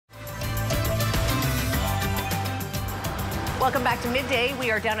Welcome back to Midday.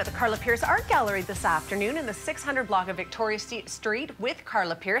 We are down at the Karla Pearce Art Gallery this afternoon in the 600 block of Victoria Street with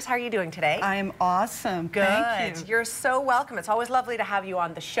Karla Pearce. How are you doing today? I am awesome. Good. Thank you. You're so welcome. It's always lovely to have you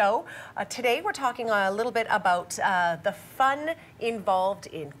on the show. Today we're talking a little bit about the fun involved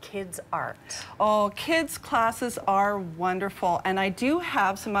in kids' art. Oh, kids' classes are wonderful, and I do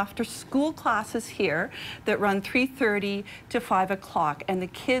have some after-school classes here that run 3:30 to 5 o'clock, and the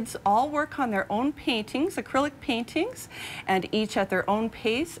kids all work on their own paintings, acrylic paintings, and each at their own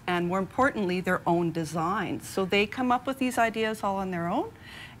pace, and more importantly, their own designs. So they come up with these ideas all on their own,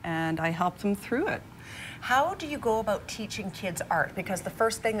 and I help them through it. How do you go about teaching kids art? Because the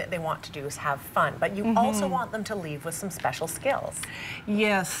first thing that they want to do is have fun, but you also want them to leave with some special skills.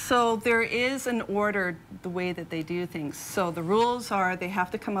 Yes, so there is an order the way that they do things. So the rules are they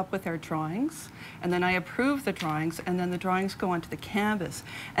have to come up with their drawings, and then I approve the drawings, and then the drawings go onto the canvas.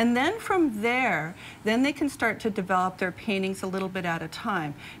 And then from there, then they can start to develop their paintings a little bit at a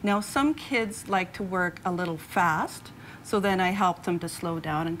time. Now, some kids like to work a little fast, so then I help them to slow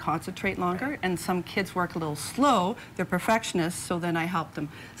down and concentrate longer. And some kids work a little slow, they're perfectionists, so then I help them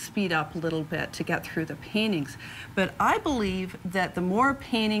speed up a little bit to get through the paintings. But I believe that the more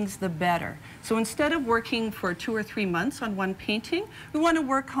paintings, the better. So instead of working for 2 or 3 months on one painting, we want to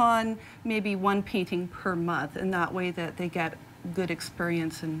work on maybe one painting per month, and that way that they get good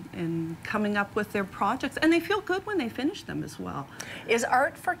experience in coming up with their projects, and they feel good when they finish them as well. Is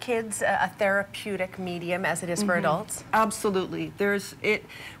art for kids a therapeutic medium as it is for adults? Absolutely.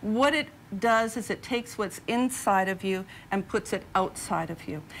 What it does is it takes what's inside of you and puts it outside of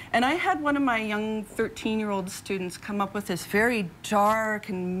you. And I had one of my young 13-year-old students come up with this very dark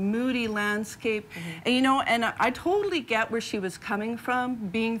and moody landscape, and you know, and I totally get where she was coming from,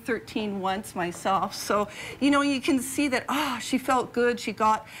 being 13 once myself. So, you know, you can see that, she felt good.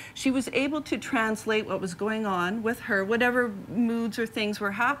 She was able to translate what was going on with her, whatever moods or things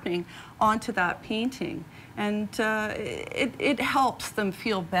were happening, onto that painting. And it helps them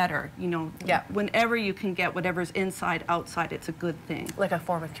feel better, you know. Yeah. Whenever you can get whatever's inside, outside, it's a good thing. Like a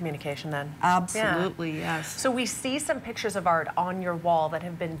form of communication then? Absolutely, yeah. yes. So we see some pictures of art on your wall that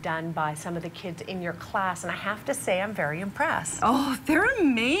have been done by some of the kids in your class, and I have to say I'm very impressed. Oh, they're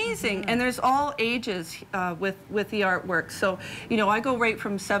amazing. And there's all ages with the artwork. So, you know, I go right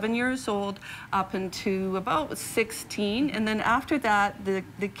from 7 years old up into about 16, and then after that,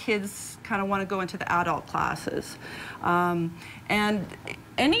 the kids kind of want to go into the adult classes. And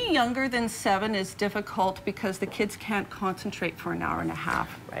any younger than 7 is difficult because the kids can't concentrate for an hour and a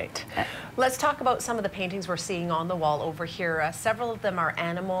half. Right. Let's talk about some of the paintings we're seeing on the wall over here. Several of them are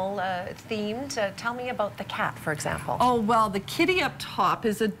animal themed. Tell me about the cat, for example. Oh, well, the kitty up top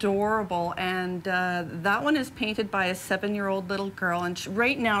is adorable, and that one is painted by a 7-year-old little girl, and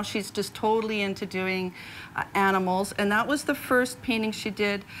right now she's just totally into doing animals, and that was the first painting she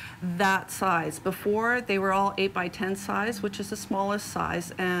did that size. Before, they were all 8 by 10 size, which is the smallest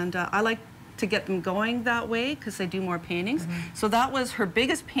size, and I like to get them going that way because they do more paintings. So that was her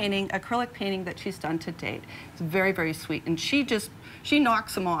biggest painting, acrylic painting, that she's done to date. It's very, very sweet, and she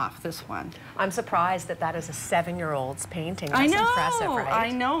knocks them off, this one. I'm surprised that that is a 7-year-old's painting. That's I know, impressive, right? I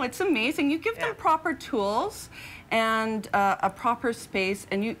know, it's amazing. You give them proper tools and a proper space,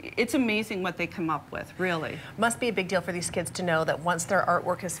 and it's amazing what they come up with, really. Must be a big deal for these kids to know that once their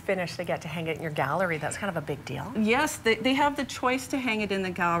artwork is finished, they get to hang it in your gallery. That's kind of a big deal. Yes, they have the choice to hang it in the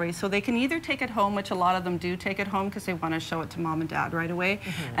gallery, so they can either take it home, which a lot of them do take it home because they want to show it to mom and dad right away,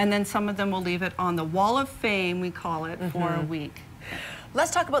 and then some of them will leave it on the Wall of Fame, we call it, for a week.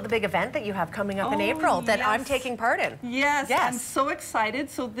 Let's talk about the big event that you have coming up in April that I'm taking part in. Yes, I'm so excited.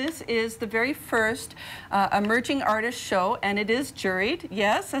 So this is the very first Emerging Artist Show, and it is juried,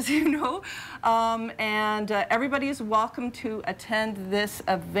 yes, as you know, and everybody is welcome to attend this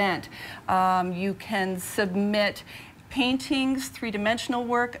event. You can submit paintings, three-dimensional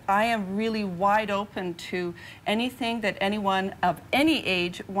work. I am really wide open to anything that anyone of any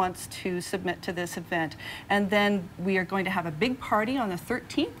age wants to submit to this event. And then we are going to have a big party on the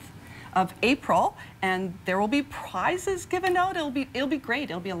 13th of April, and there will be prizes given out. It'll be great.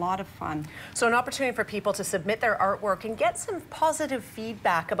 It'll be a lot of fun. So an opportunity for people to submit their artwork and get some positive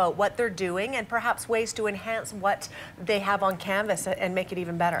feedback about what they're doing and perhaps ways to enhance what they have on canvas and make it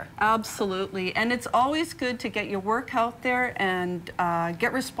even better. Absolutely. And it's always good to get your work out there and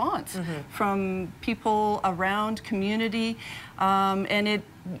get response from people around, community, and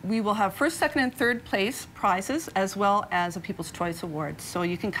we will have first, second, and third place prizes, as well as a People's Choice Award. So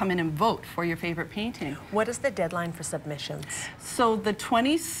you can come in and vote for your favorite painting. What is the deadline for submissions? So the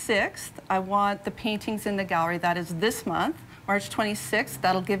 26th, I want the paintings in the gallery. That is this month. March 26th.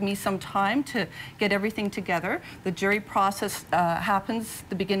 That'll give me some time to get everything together. The jury process happens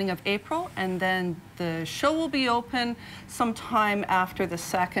the beginning of April, and then the show will be open sometime after the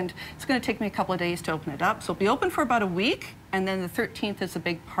 2nd. It's going to take me a couple of days to open it up. So it'll be open for about a week, and then the 13th is a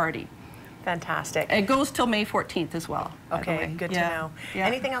big party. Fantastic. It goes till May 14th as well. Okay, good to know. Yeah.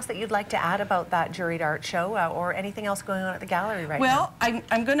 Anything else that you'd like to add about that juried art show, or anything else going on at the gallery right now? Well,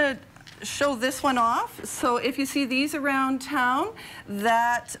 I'm going to show this one off. So if you see these around town,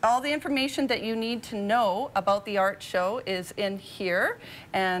 that all the information that you need to know about the art show is in here,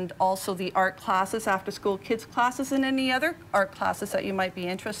 and also the art classes, after school kids classes, and any other art classes that you might be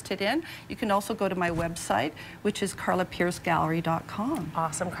interested in. You can also go to my website, which is karlapearcegallery.com.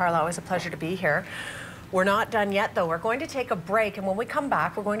 Awesome, Karla, always a pleasure to be here. We're not done yet, though. We're going to take a break, and when we come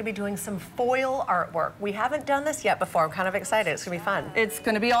back, we're going to be doing some foil artwork. We haven't done this yet before. I'm kind of excited. It's going to be fun. It's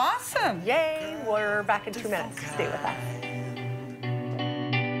going to be awesome. Yay! We're back in 2 minutes. Stay with us.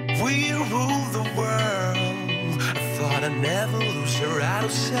 We rule the world. I thought I'd never lose her out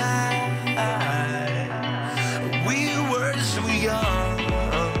of sight. We were so young.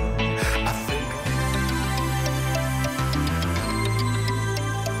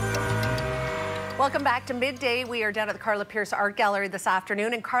 Welcome back to Midday. We are down at the Karla Pearce Art Gallery this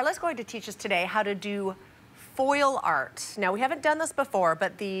afternoon, and Karla's going to teach us today how to do foil art. Now, we haven't done this before,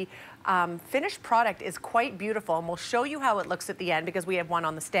 but the finished product is quite beautiful, and we'll show you how it looks at the end because we have one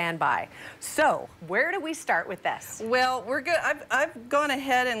on the standby. So, where do we start with this? Well, we're good. I've gone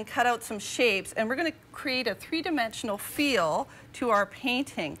ahead and cut out some shapes, and we're going to create a three-dimensional feel to our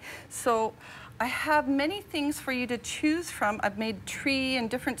painting. So, I have many things for you to choose from. I've made tree and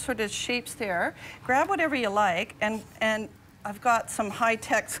different sort of shapes there. Grab whatever you like, and I've got some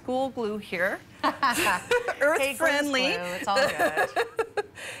high-tech school glue here. Earth-friendly. It's all good.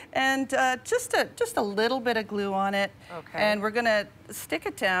 And just a little bit of glue on it. Okay. And we're gonna stick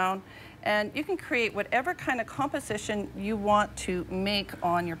it down, and you can create whatever kind of composition you want to make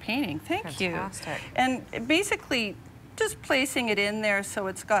on your painting. Thank you. Fantastic. And basically, just placing it in there so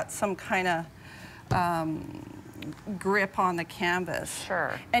it's got some kind of grip on the canvas.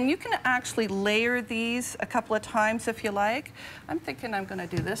 Sure. And you can actually layer these a couple of times if you like. I'm thinking I'm going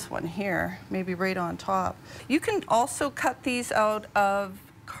to do this one here, maybe right on top. You can also cut these out of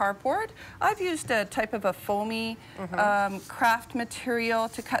cardboard. I've used a type of a foamy craft material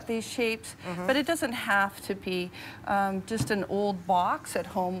to cut these shapes, but it doesn't have to be. Just an old box at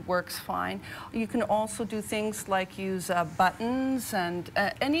home works fine. You can also do things like use buttons and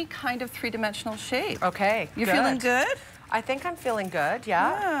any kind of three-dimensional shape. Okay, You feeling good? I think I'm feeling good,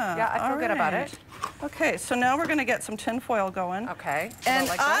 yeah. Yeah, I feel good about it. Okay, so now we're going to get some tin foil going. Okay. And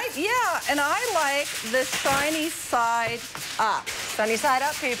like I like the shiny side up. Sunny side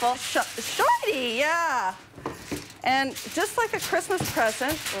up, people. Shiny, yeah. And just like a Christmas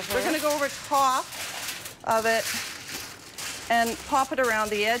present, we're going to go over top of it and pop it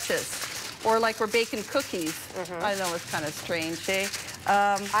around the edges. Or like we're baking cookies. I know it's kind of strange, eh?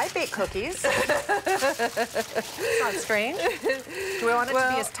 I bake cookies. It's not strange. Do we want it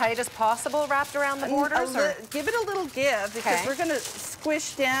to be as tight as possible wrapped around the borders? Or? Give it a little give, because we're going to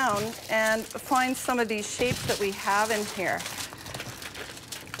squish down and find some of these shapes that we have in here.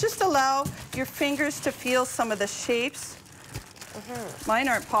 Just allow your fingers to feel some of the shapes. Mine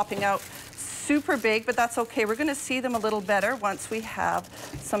aren't popping out super big, but that's okay. We're going to see them a little better once we have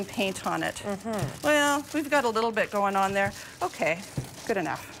some paint on it. Well, we've got a little bit going on there. Okay, good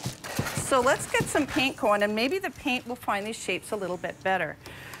enough. So let's get some paint going, and maybe the paint will find these shapes a little bit better.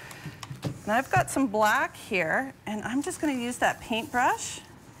 And I've got some black here, and I'm just going to use that paintbrush,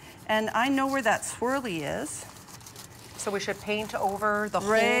 and I know where that swirly is. So we should paint over the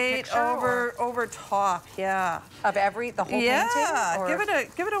whole right picture? over top, yeah. Of the whole painting? Yeah,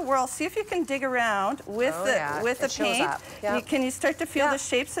 give it a whirl. See if you can dig around with the paint. Yep. Can you start to feel the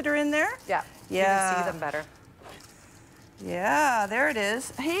shapes that are in there? Yeah. Yeah. You can see them better. Yeah, there it is.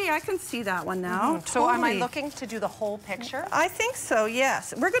 Hey, I can see that one now. Totally. So am I looking to do the whole picture? I think so,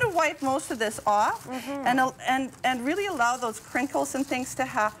 yes. We're going to wipe most of this off and really allow those crinkles and things to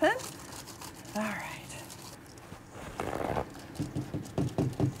happen. All right.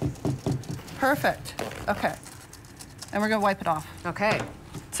 Perfect. Okay. And we're going to wipe it off. Okay.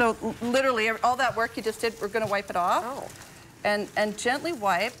 So literally, all that work you just did, we're going to wipe it off. Oh. And gently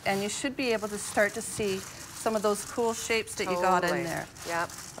wipe, and you should be able to start to see some of those cool shapes that you got in there. Yep.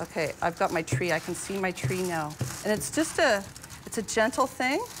 Okay, I've got my tree. I can see my tree now. And it's just it's a gentle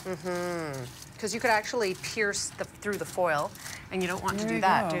thing. Because you could actually pierce through the foil, and you don't want to do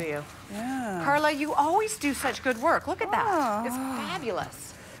that, do you? Yeah. Karla, you always do such good work. Look at that. It's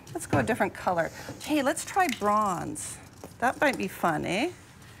fabulous. Let's go a different color. Hey, let's try bronze. That might be fun, eh?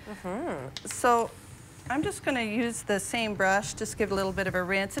 So I'm just going to use the same brush, just give it a little bit of a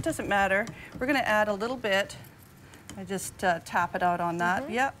rinse. It doesn't matter. We're going to add a little bit. I just tap it out on that.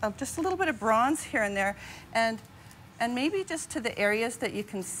 Yeah, just a little bit of bronze here and there. And maybe just to the areas that you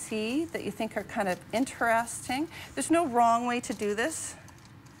can see that you think are kind of interesting. There's no wrong way to do this.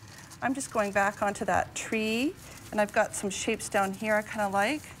 I'm just going back onto that tree, and I've got some shapes down here I kind of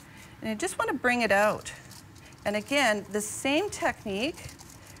like. And I just want to bring it out. And again, the same technique,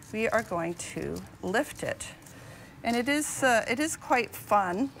 we are going to lift it. And it is quite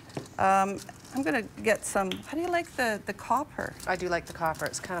fun. I'm going to get some, how do you like the copper? I do like the copper,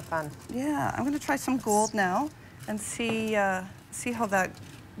 it's kind of fun. Yeah, I'm going to try some gold now and see how that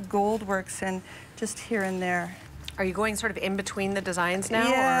gold works in just here and there. Are you going sort of in between the designs now?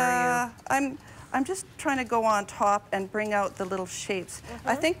 Yeah, or are you... I'm just trying to go on top and bring out the little shapes.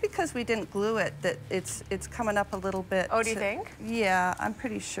 I think because we didn't glue it, that it's coming up a little bit. Oh, do you think? Yeah, I'm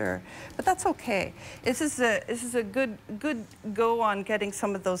pretty sure. But that's okay. This is a good go on getting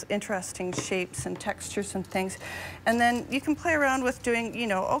some of those interesting shapes and textures and things. And then you can play around with doing, you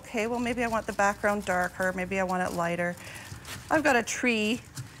know, okay, well, maybe I want the background darker, maybe I want it lighter. I've got a tree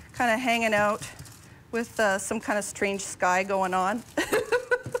kind of hanging out with some kind of strange sky going on.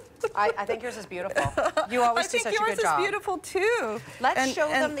 I think yours is beautiful. You always do such a good job. I think yours is beautiful too. Let's show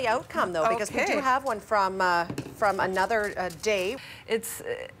them the outcome though, because we do have one from another day. It's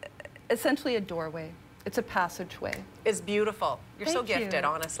essentially a doorway. It's a passageway. It's beautiful. You're so gifted,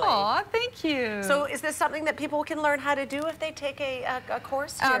 honestly. Aw, thank you. So is this something that people can learn how to do if they take a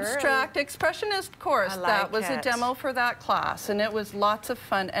course here? Abstract Expressionist course. I like that was it. a demo for that class, and it was lots of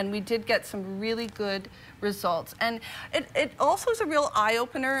fun, and we did get some really good results. And it also is a real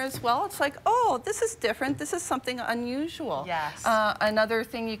eye-opener as well. It's like, oh, this is different. This is something unusual. Yes. Another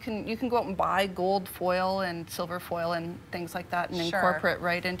thing, you can go out and buy gold foil and silver foil and things like that and incorporate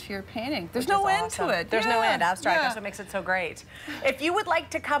right into your painting. There's no end to it. There's no end. Abstract. That's what makes it so great. If you would like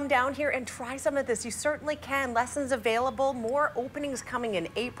to come down here and try some of this, you certainly can. Lessons available. More openings coming in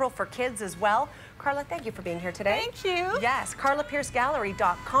April for kids as well. Karla, thank you for being here today. Thank you. Yes,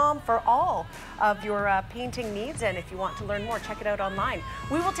 KarlaPearceGallery.com for all of your painting needs. And if you want to learn more, check it out online.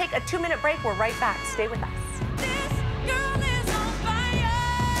 We will take a 2-minute break. We're right back. Stay with us.